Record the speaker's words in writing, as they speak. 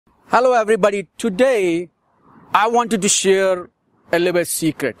Hello everybody. Today I wanted to share a little bit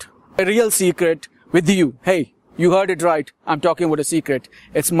secret, a real secret with you. Hey, you heard it right. I'm talking about a secret.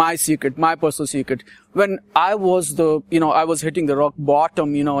 It's my secret, my personal secret. When I was I was hitting the rock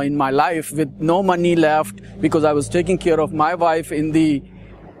bottom, in my life with no money left because I was taking care of my wife in the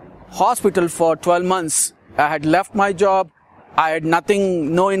hospital for 12 months. I had left my job. I had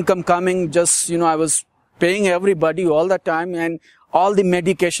nothing, no income coming. Just, I was paying everybody all the time and all the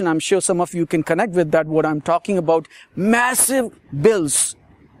medication. I'm sure some of you can connect with that, what I'm talking about. Massive bills.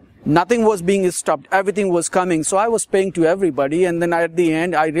 Nothing was being stopped. Everything was coming. So I was paying to everybody. And then at the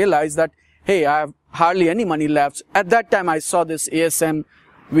end, I realized that, hey, I have hardly any money left. At that time, I saw this ASM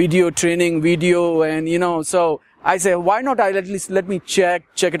training video. And, so I said, why not at least let me check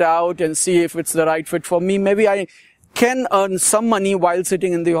it out and see if it's the right fit for me. Maybe I can earn some money while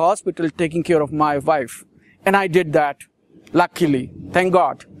sitting in the hospital taking care of my wife. And I did that. Luckily, thank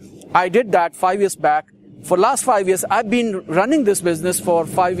God. I did that 5 years back. For last 5 years, I've been running this business for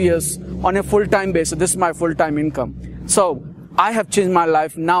 5 years on a full-time basis. This is my full-time income. So I have changed my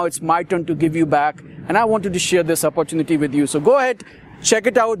life. Now it's my turn to give you back. And I wanted to share this opportunity with you. So go ahead, check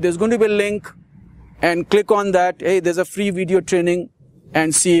it out. There's going to be a link and click on that. Hey, there's a free video training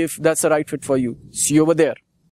and see if that's the right fit for you. See you over there.